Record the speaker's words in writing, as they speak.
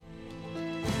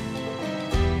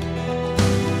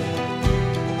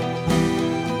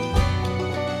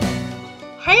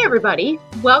everybody.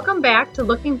 Welcome back to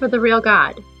Looking for the Real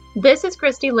God. This is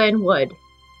Christy Lynn Wood.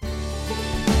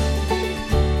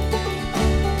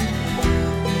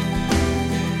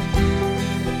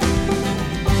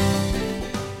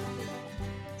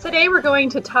 Today we're going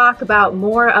to talk about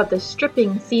more of the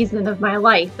stripping season of my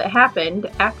life that happened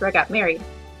after I got married.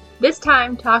 This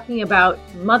time talking about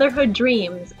motherhood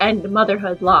dreams and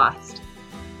motherhood lost.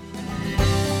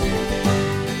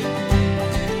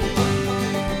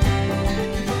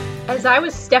 As I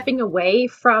was stepping away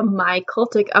from my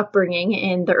cultic upbringing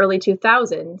in the early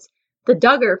 2000s, the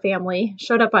Duggar family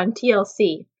showed up on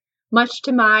TLC. Much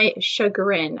to my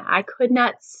chagrin, I could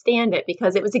not stand it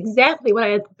because it was exactly what I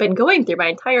had been going through my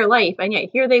entire life, and yet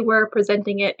here they were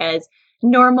presenting it as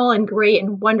normal and great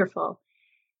and wonderful.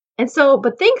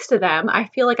 But thanks to them,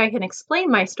 I feel like I can explain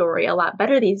my story a lot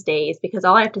better these days because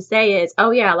all I have to say is,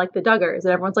 oh yeah, like the Duggars,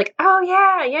 and everyone's like, oh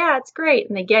yeah, it's great,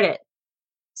 and they get it.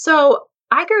 So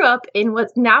I grew up in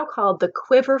what's now called the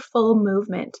Quiverful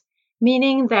movement,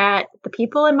 meaning that the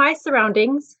people in my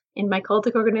surroundings, in my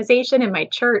cultic organization, in my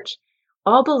church,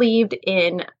 all believed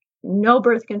in no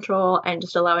birth control and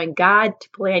just allowing God to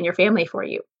plan your family for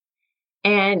you.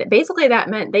 And basically that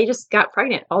meant they just got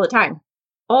pregnant all the time,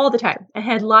 and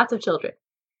had lots of children.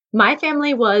 My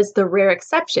family was the rare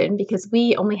exception because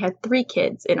we only had 3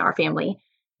 kids in our family.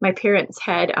 My parents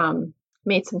had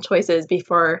made some choices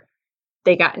before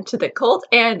they got into the cult,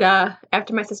 and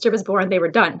after my sister was born, they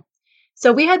were done.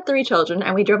 So we had 3 children,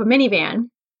 and we drove a minivan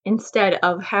instead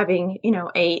of having,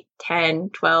 8,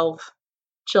 10, 12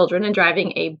 children and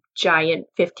driving a giant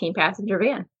 15-passenger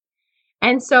van.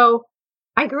 And so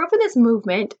I grew up in this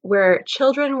movement where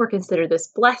children were considered this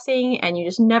blessing, and you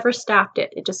just never stopped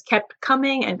it. It just kept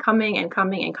coming and coming and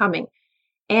coming and coming.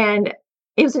 And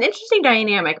it was an interesting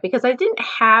dynamic because I didn't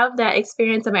have that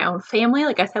experience in my own family.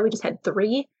 Like I said, we just had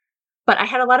 3. But I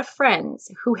had a lot of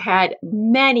friends who had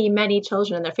many, many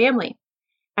children in their family.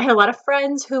 I had a lot of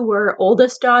friends who were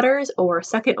oldest daughters or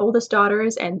second oldest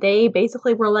daughters, and they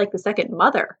basically were like the second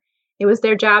mother. It was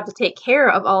their job to take care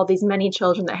of all these many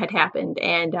children that had happened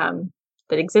and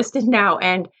that existed now.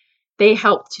 And they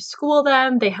helped to school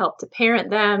them, they helped to parent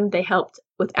them, they helped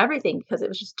with everything because it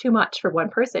was just too much for one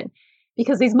person.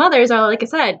 Because these mothers are, like I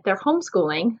said, they're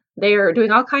homeschooling. They're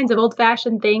doing all kinds of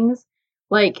old-fashioned things,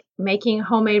 like making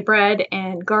homemade bread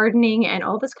and gardening and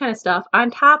all this kind of stuff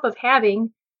on top of having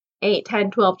 8,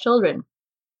 10, 12 children.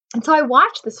 And so I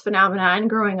watched this phenomenon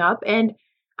growing up. And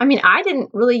I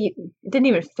didn't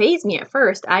even faze me at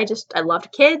first. I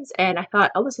loved kids and I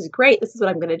thought, oh, this is great. This is what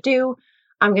I'm going to do.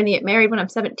 I'm going to get married when I'm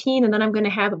 17 and then I'm going to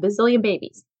have a bazillion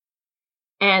babies.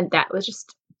 And that was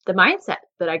just the mindset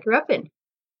that I grew up in.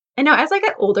 And now as I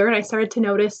got older and I started to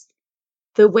notice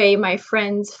the way my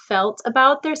friends felt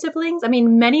about their siblings.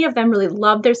 Many of them really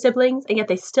loved their siblings, and yet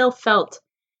they still felt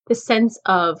this sense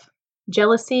of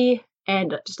jealousy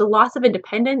and just a loss of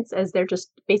independence as they're just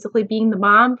basically being the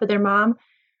mom for their mom,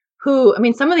 who,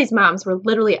 some of these moms were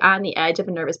literally on the edge of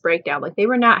a nervous breakdown. Like, they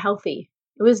were not healthy.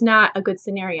 It was not a good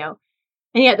scenario.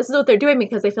 And yet this is what they're doing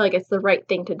because they feel like it's the right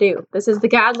thing to do. This is the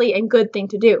godly and good thing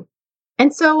to do.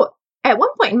 And so at one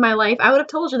point in my life, I would have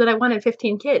told you that I wanted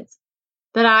 15 kids.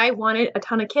 That I wanted a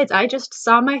ton of kids. I just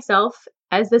saw myself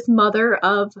as this mother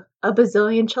of a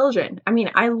bazillion children.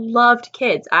 I loved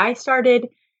kids. I started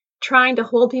trying to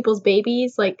hold people's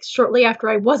babies like shortly after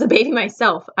I was a baby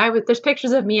myself. There's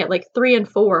pictures of me at like 3 and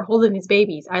 4 holding these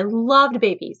babies. I loved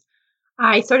babies.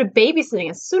 I started babysitting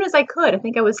as soon as I could. I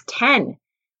think I was 10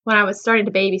 when I was starting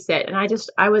to babysit. And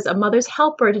I was a mother's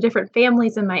helper to different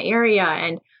families in my area.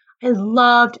 And I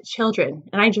loved children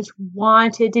and I just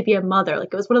wanted to be a mother. Like,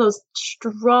 it was one of those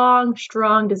strong,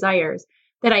 strong desires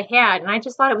that I had. And I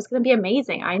just thought it was going to be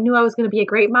amazing. I knew I was going to be a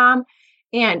great mom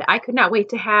and I could not wait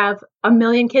to have a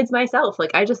million kids myself.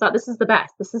 Like, I just thought this is the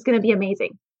best. This is going to be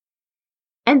amazing.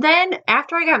 And then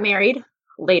after I got married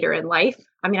later in life,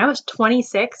 I was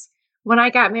 26 when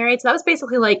I got married. So that was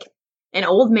basically like an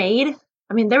old maid.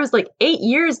 There was like 8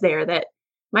 years there that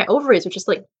my ovaries were just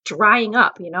like drying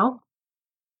up,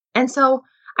 And so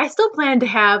I still planned to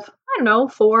have, 4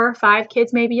 or 5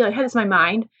 kids maybe. I had this in my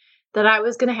mind that I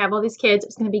was going to have all these kids. It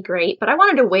was going to be great. But I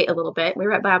wanted to wait a little bit. We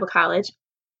were at Bible college.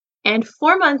 And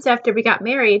 4 months after we got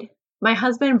married, my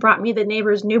husband brought me the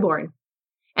neighbor's newborn.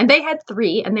 And they had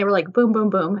 3 and they were like boom, boom,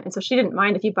 boom. And so she didn't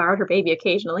mind if he borrowed her baby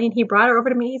occasionally. And he brought her over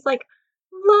to me. He's like,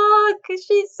 look,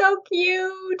 she's so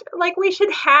cute. Like, we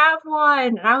should have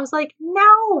one. And I was like,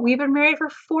 no, we've been married for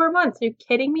 4 months. Are you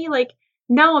kidding me? Like,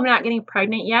 no, I'm not getting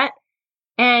pregnant yet.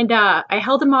 And I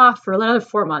held him off for another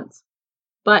 4 months.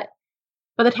 But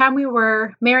by the time we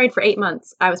were married for 8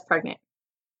 months, I was pregnant.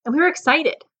 And we were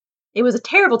excited. It was a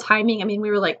terrible timing. I mean,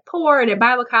 we were like poor and in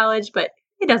Bible college, but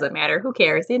it doesn't matter. Who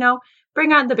cares?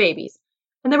 Bring on the babies.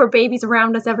 And there were babies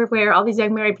around us everywhere. All these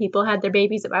young married people had their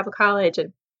babies at Bible college.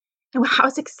 And I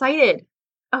was excited.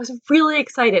 I was really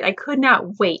excited. I could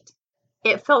not wait.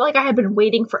 It felt like I had been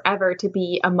waiting forever to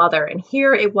be a mother. And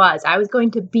here it was. I was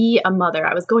going to be a mother.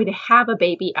 I was going to have a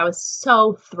baby. I was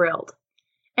so thrilled.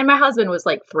 And my husband was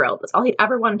like thrilled. That's all he'd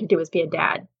ever wanted to do was be a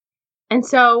dad. And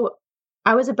so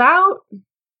I was about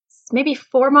maybe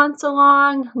 4 months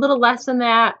along, a little less than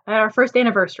that, at our first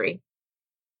anniversary.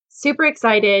 Super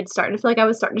excited, starting to feel like I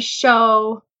was starting to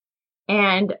show,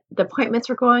 and the appointments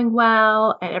were going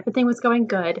well, and everything was going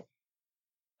good.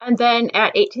 And then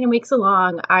at 18 weeks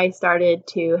along, I started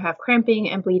to have cramping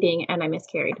and bleeding, and I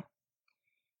miscarried.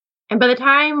 And by the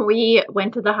time we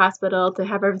went to the hospital to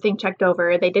have everything checked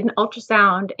over, they did an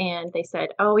ultrasound, and they said,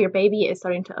 oh, your baby is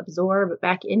starting to absorb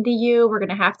back into you. We're going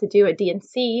to have to do a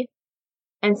D&C.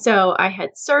 And so I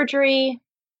had surgery,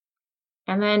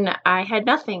 and then I had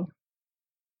nothing.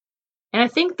 And I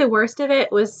think the worst of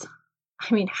it was,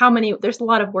 there's a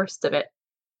lot of worst of it.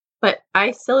 But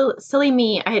silly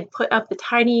me, I had put up the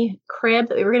tiny crib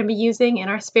that we were going to be using in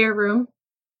our spare room.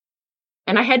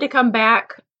 And I had to come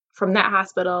back from that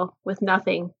hospital with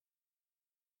nothing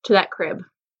to that crib.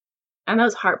 And that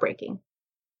was heartbreaking.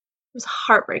 It was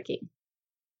heartbreaking.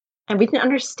 And we didn't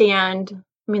understand,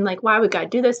 why would God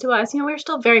do this to us? We were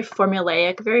still very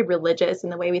formulaic, very religious in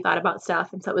the way we thought about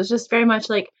stuff. And so it was just very much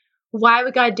like, why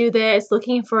would God do this?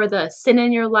 Looking for the sin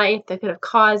in your life that could have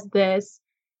caused this,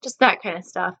 just that kind of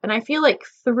stuff. And I feel like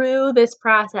through this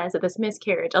process of this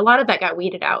miscarriage, a lot of that got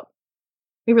weeded out.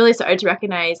 We really started to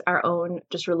recognize our own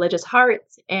just religious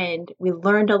hearts, and we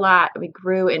learned a lot. We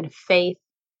grew in faith.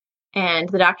 And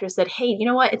the doctor said, hey, you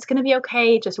know what? It's going to be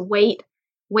okay. Just wait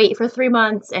for 3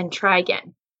 months and try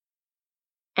again.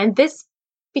 And this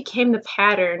became the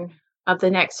pattern of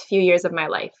the next few years of my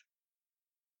life.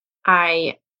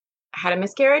 I had a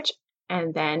miscarriage,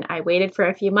 and then I waited for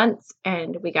a few months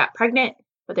and we got pregnant.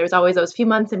 But there was always those few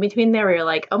months in between there where you're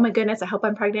like, oh my goodness, I hope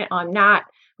I'm pregnant. Oh, I'm not.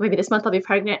 Maybe this month I'll be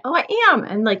pregnant. Oh, I am.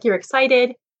 And you're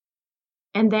excited.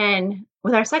 And then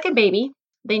with our second baby,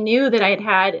 they knew that I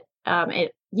had a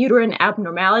uterine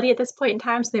abnormality at this point in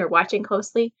time. So they were watching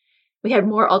closely. We had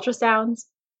more ultrasounds.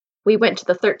 We went to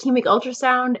the 13-week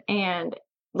ultrasound and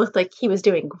looked like he was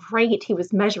doing great. He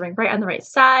was measuring right on the right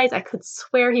size. I could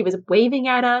swear he was waving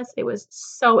at us. It was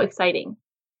so exciting.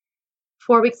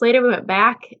 4 weeks later, we went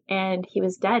back and he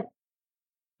was dead.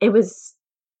 It's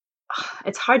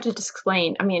hard to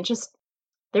explain.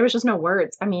 There was just no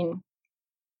words.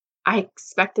 I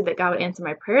expected that God would answer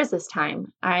my prayers this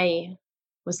time. I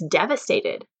was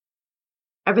devastated.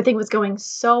 Everything was going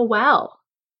so well.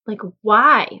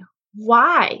 Why?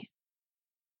 Why?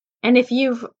 And if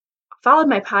you've followed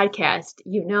my podcast,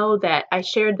 you know that I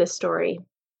shared this story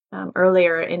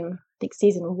earlier in, I think,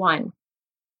 season 1,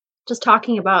 just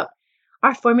talking about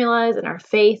our formulas and our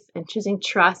faith and choosing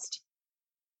trust.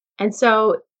 And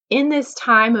so in this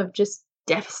time of just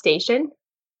devastation,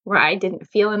 where I didn't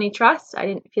feel any trust, I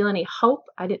didn't feel any hope,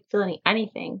 I didn't feel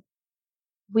anything,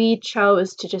 we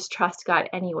chose to just trust God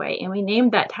anyway. And we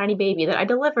named that tiny baby that I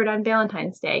delivered on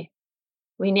Valentine's Day,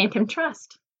 we named him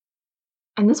Trust.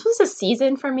 And this was a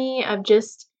season for me of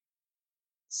just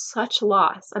such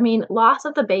loss. Loss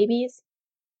of the babies,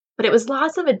 but it was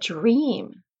loss of a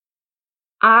dream.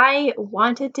 I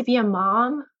wanted to be a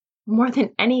mom more than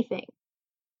anything.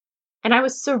 And I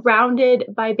was surrounded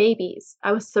by babies.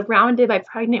 I was surrounded by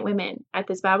pregnant women at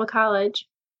this Bible college.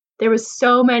 There was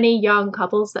so many young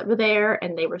couples that were there,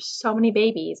 and they were so many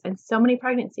babies and so many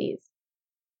pregnancies.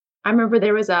 I remember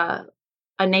there was a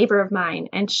neighbor of mine,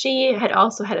 and she had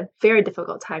also had a very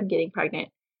difficult time getting pregnant.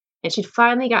 And she'd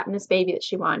finally gotten this baby that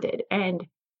she wanted. And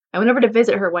I went over to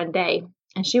visit her one day,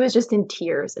 and she was just in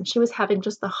tears, and she was having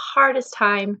just the hardest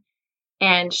time.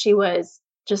 And she was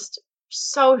just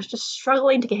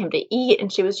struggling to get him to eat.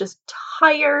 And she was just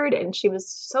tired, and she was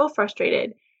so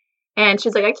frustrated. And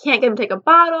she's like, I can't get him to take a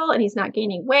bottle, and he's not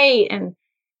gaining weight. And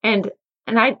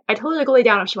I told her to go lay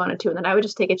down if she wanted to, and then I would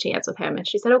just take a chance with him. And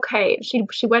she said, okay.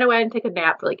 She went away and took a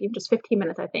nap for even just 15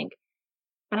 minutes, I think.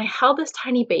 And I held this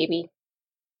tiny baby,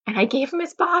 and I gave him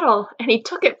his bottle, and he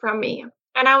took it from me.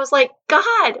 And I was like,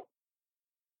 God,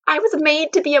 I was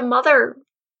made to be a mother.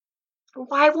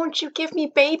 Why won't you give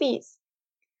me babies?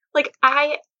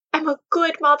 I am a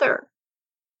good mother.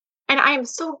 And I am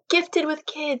so gifted with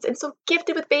kids and so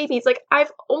gifted with babies.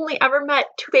 I've only ever met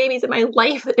 2 babies in my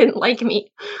life that didn't like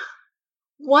me.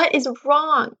 What is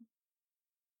wrong?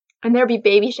 And there'd be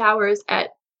baby showers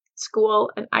at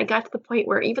school. And I got to the point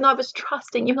where even though I was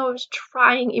trusting, even though I was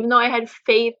trying, even though I had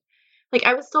faith, Like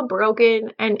I was still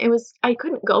broken and I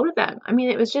couldn't go to them. I mean,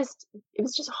 it was just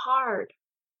hard.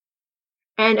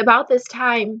 And about this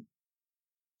time,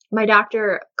 my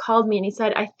doctor called me and he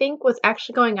said, I think what's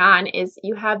actually going on is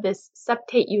you have this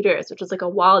septate uterus, which is like a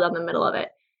wall down the middle of it.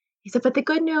 He said, but the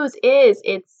good news is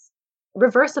it's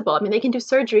reversible. I mean, they can do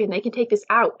surgery and they can take this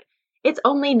out. It's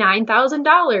only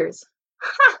 $9,000.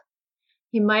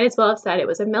 He might as well have said it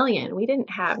was $1 million. We didn't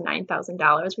have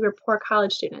 $9,000. We were poor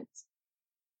college students.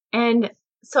 And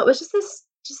so it was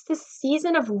just this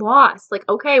season of loss. Like,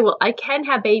 okay, well, I can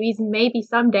have babies maybe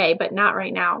someday, but not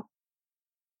right now.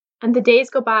 And the days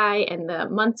go by and the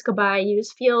months go by. You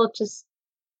just feel just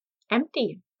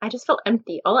empty. I just felt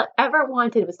empty. All I ever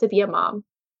wanted was to be a mom.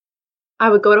 I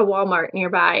would go to Walmart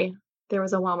nearby. There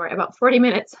was a Walmart about 40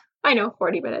 minutes. I know,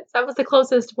 40 minutes. That was the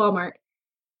closest Walmart.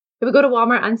 We would go to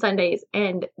Walmart on Sundays,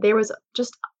 and there was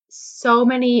just so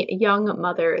many young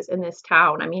mothers in this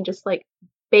town. I mean, just like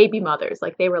baby mothers.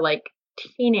 Like they were like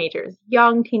teenagers,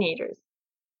 young teenagers.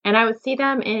 And I would see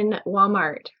them in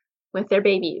Walmart with their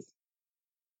babies.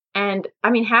 And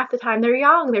I mean, half the time they're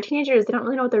young, they're teenagers, they don't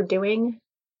really know what they're doing.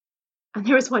 And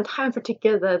there was one time in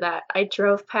particular that I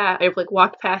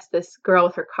walked past this girl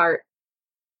with her cart.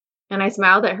 And I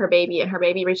smiled at her baby, and her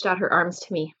baby reached out her arms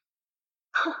to me.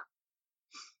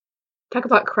 Talk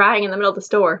about crying in the middle of the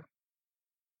store.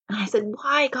 And I said,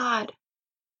 why, God?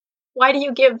 Why do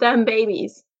you give them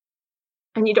babies?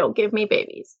 And you don't give me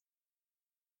babies?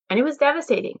 And it was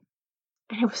devastating.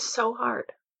 And it was so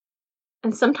hard.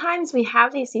 And sometimes we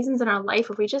have these seasons in our life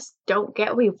where we just don't get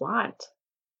what we want,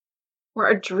 where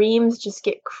our dreams just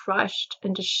get crushed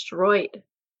and destroyed.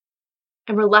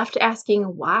 And we're left asking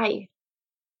why.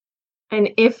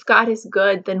 And if God is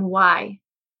good, then why?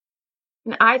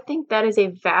 And I think that is a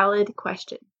valid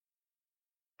question.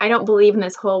 I don't believe in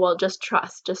this whole, well, just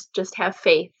trust, just have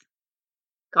faith.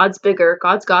 God's bigger,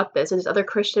 God's got this. There's other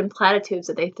Christian platitudes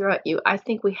that they throw at you. I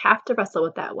think we have to wrestle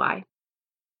with that why.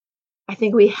 I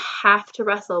think we have to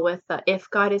wrestle with the if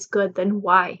God is good, then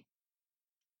why?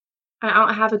 I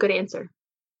don't have a good answer.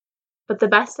 But the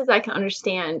best as I can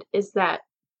understand is that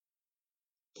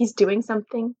He's doing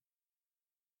something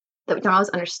that we don't always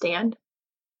understand.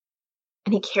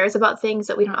 And He cares about things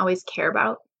that we don't always care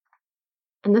about.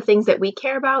 And the things that we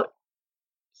care about,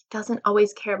 He doesn't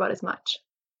always care about as much.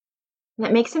 And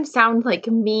that makes Him sound like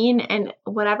mean and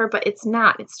whatever, but it's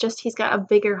not. It's just He's got a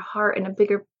bigger heart and a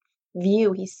bigger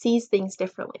view. He sees things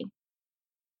differently.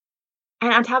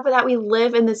 And on top of that, we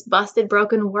live in this busted,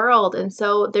 broken world. And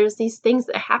so there's these things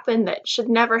that happen that should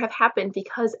never have happened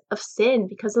because of sin,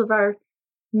 because of our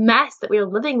mess that we are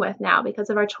living with now, because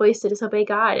of our choice to disobey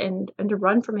God and to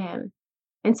run from Him.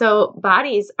 And so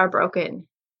bodies are broken,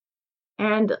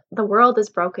 and the world is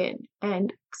broken,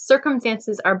 and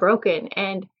circumstances are broken,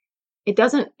 and it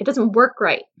doesn't work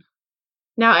right.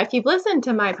 Now, if you've listened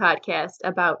to my podcast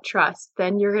about trust,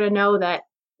 then you're going to know that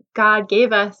God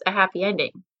gave us a happy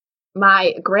ending.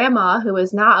 My grandma, who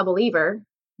was not a believer,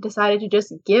 decided to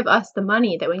just give us the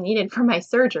money that we needed for my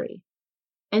surgery.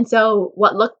 And so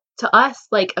what looked to us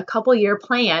like a couple year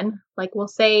plan, like we'll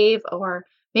save, or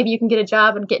maybe you can get a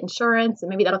job and get insurance and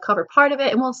maybe that'll cover part of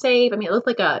it and we'll save. I mean, it looked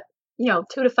like a, 2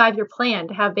 to 5 year plan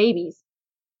to have babies.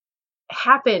 It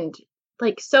happened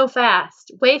like so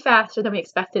fast, way faster than we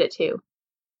expected it to.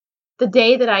 The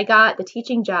day that I got the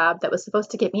teaching job that was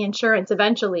supposed to get me insurance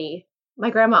eventually,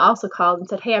 my grandma also called and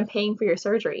said, hey, I'm paying for your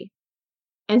surgery.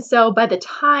 And so by the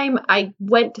time I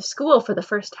went to school for the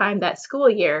first time that school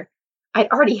year, I'd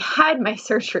already had my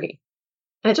surgery.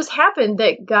 And it just happened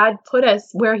that God put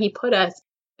us where He put us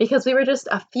because we were just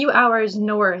a few hours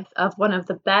north of one of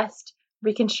the best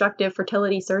reconstructive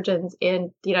fertility surgeons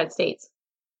in the United States.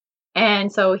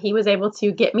 And so He was able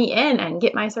to get me in and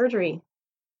get my surgery.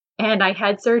 And I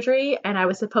had surgery, and I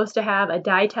was supposed to have a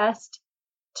dye test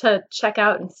to check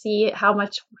out and see how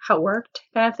it worked,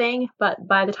 kind of thing. But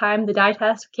by the time the dye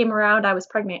test came around, I was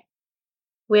pregnant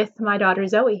with my daughter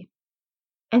Zoe.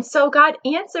 And so God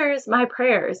answers my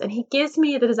prayers and He gives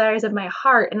me the desires of my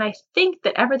heart. And I think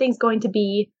that everything's going to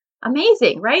be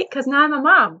amazing, right? Because now I'm a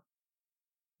mom.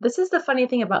 This is the funny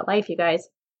thing about life, you guys.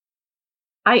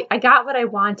 I got what I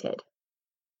wanted.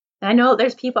 And I know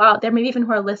there's people out there, maybe even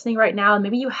who are listening right now, and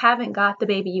maybe you haven't got the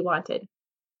baby you wanted.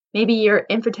 Maybe your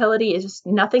infertility is just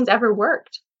nothing's ever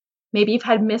worked. Maybe you've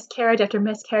had miscarriage after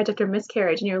miscarriage after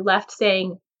miscarriage, and you're left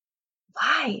saying,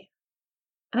 why?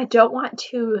 And I don't want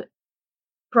to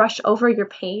brush over your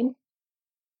pain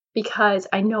because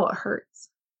I know it hurts.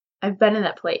 I've been in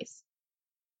that place.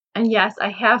 And yes, I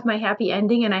have my happy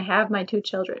ending and I have my 2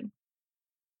 children.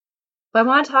 But I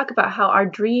want to talk about how our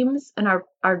dreams and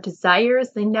our desires,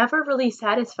 they never really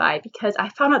satisfy, because I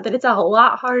found out that it's a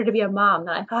lot harder to be a mom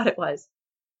than I thought it was.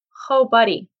 Oh,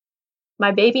 buddy.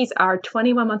 My babies are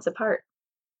 21 months apart,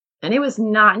 and it was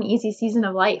not an easy season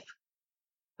of life.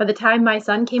 By the time my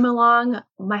son came along,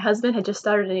 my husband had just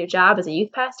started a new job as a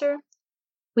youth pastor.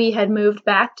 We had moved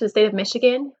back to the state of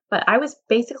Michigan, but I was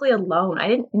basically alone. I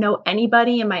didn't know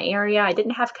anybody in my area. I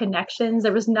didn't have connections.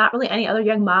 There was not really any other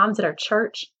young moms at our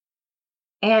church.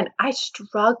 And I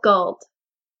struggled.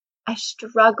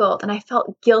 And I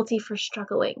felt guilty for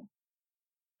struggling.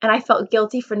 And I felt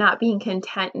guilty for not being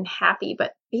content and happy.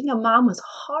 But being a mom was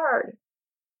hard.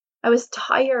 I was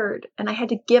tired, and I had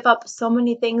to give up so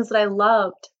many things that I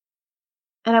loved.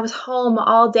 And I was home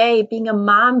all day being a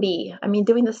momby. I mean,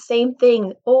 doing the same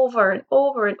thing over and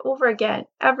over and over again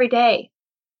every day.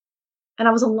 And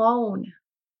I was alone,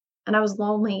 and I was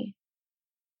lonely.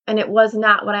 And it was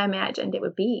not what I imagined it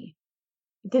would be.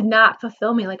 It did not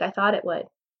fulfill me like I thought it would.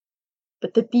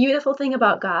 But the beautiful thing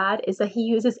about God is that He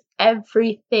uses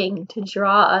everything to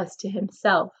draw us to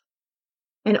Himself.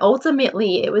 And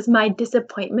ultimately, it was my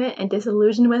disappointment and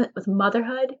disillusionment with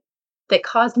motherhood that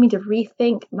caused me to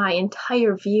rethink my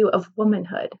entire view of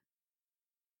womanhood.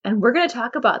 And we're going to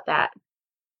talk about that,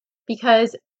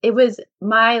 because it was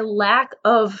my lack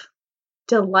of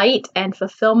delight and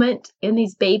fulfillment in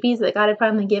these babies that God had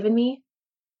finally given me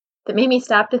that made me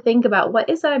stop to think about, what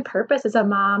is my purpose as a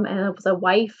mom and as a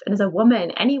wife and as a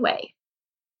woman anyway?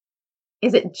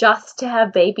 Is it just to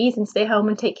have babies and stay home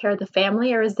and take care of the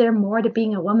family, or is there more to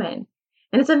being a woman?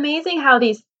 And it's amazing how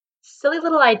these silly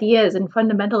little ideas and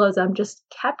fundamentalism just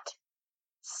kept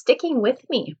sticking with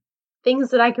me. Things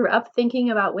that I grew up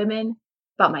thinking about women,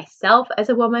 about myself as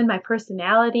a woman, my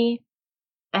personality,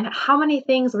 and how many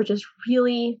things were just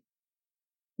really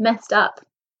messed up.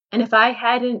 And if I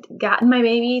hadn't gotten my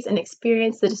babies and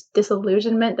experienced the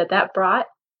disillusionment that brought,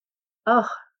 oh,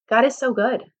 God is so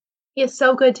good. He is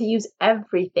so good to use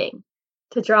everything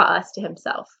to draw us to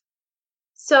Himself.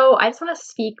 So I just want to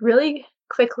speak really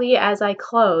quickly as I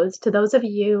close to those of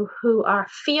you who are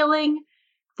feeling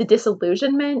the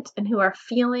disillusionment and who are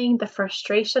feeling the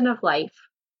frustration of life.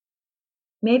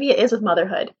 Maybe it is with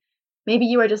motherhood. Maybe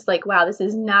you are just like, wow, this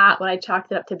is not what I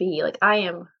chalked it up to be. Like, I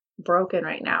am broken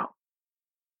right now.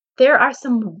 There are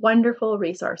some wonderful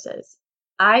resources.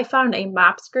 I found a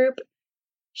MOPS group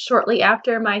shortly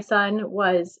after my son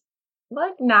was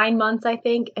 9 months, I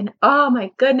think. And oh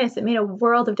my goodness, it made a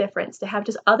world of difference to have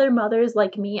just other mothers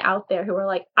like me out there who are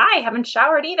like, I haven't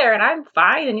showered either and I'm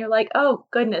fine. And you're like, oh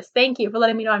goodness, thank you for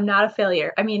letting me know I'm not a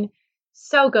failure. I mean,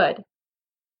 so good.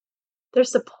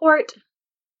 There's support.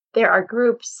 There are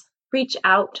groups. Reach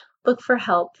out. Look for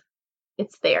help.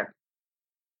 It's there.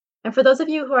 And for those of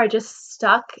you who are just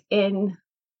stuck in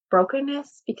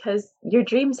brokenness because your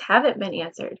dreams haven't been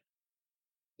answered,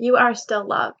 you are still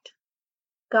loved.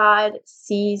 God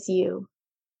sees you.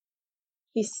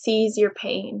 He sees your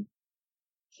pain.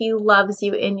 He loves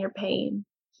you in your pain.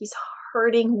 He's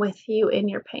hurting with you in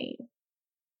your pain.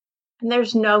 And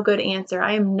there's no good answer.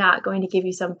 I am not going to give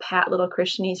you some pat little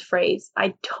Christianese phrase.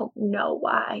 I don't know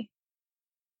why.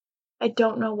 I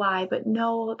don't know why, but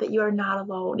know that you are not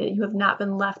alone and you have not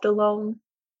been left alone.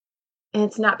 And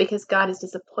it's not because God is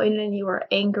disappointed in you or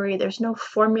angry. There's no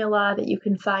formula that you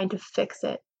can find to fix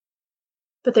it.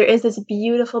 But there is this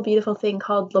beautiful, beautiful thing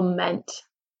called lament.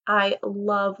 I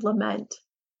love lament.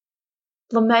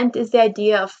 Lament is the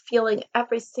idea of feeling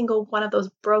every single one of those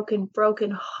broken,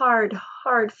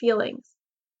 hard feelings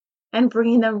and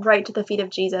bringing them right to the feet of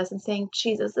Jesus and saying,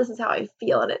 Jesus, this is how I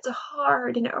feel, and it's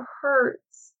hard and it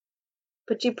hurts.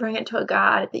 But you bring it to a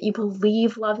God that you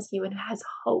believe loves you and has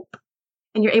hope.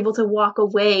 And you're able to walk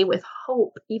away with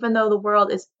hope, even though the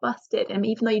world is busted and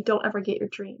even though you don't ever get your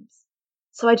dreams.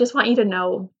 So I just want you to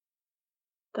know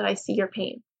that I see your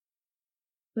pain.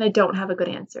 And I don't have a good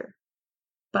answer.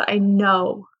 But I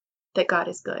know that God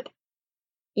is good.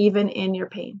 Even in your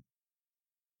pain.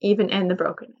 Even in the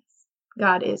brokenness.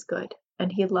 God is good.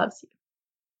 And He loves you.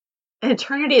 And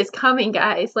eternity is coming,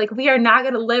 guys. Like, we are not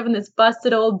going to live in this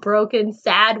busted, old, broken,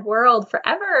 sad world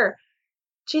forever.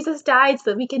 Jesus died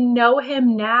so that we can know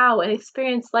Him now and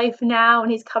experience life now.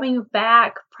 And He's coming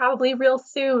back probably real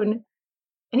soon.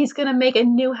 And He's going to make a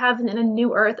new heaven and a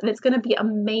new earth. And it's going to be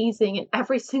amazing. And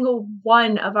every single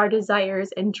one of our desires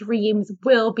and dreams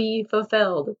will be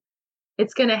fulfilled.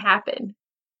 It's going to happen.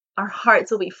 Our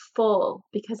hearts will be full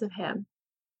because of Him.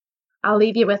 I'll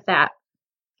leave you with that.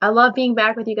 I love being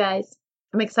back with you guys.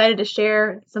 I'm excited to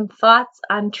share some thoughts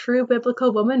on true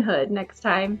biblical womanhood next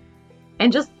time.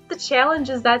 And just the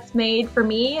challenges that's made for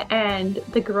me and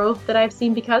the growth that I've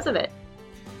seen because of it.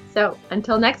 So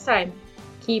until next time,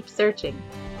 keep searching.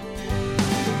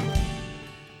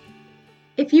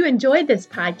 If you enjoyed this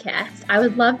podcast, I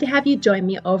would love to have you join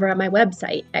me over on my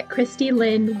website at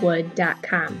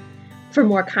ChristyLynnWood.com for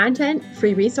more content,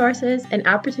 free resources, and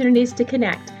opportunities to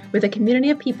connect with a community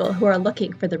of people who are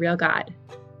looking for the real God.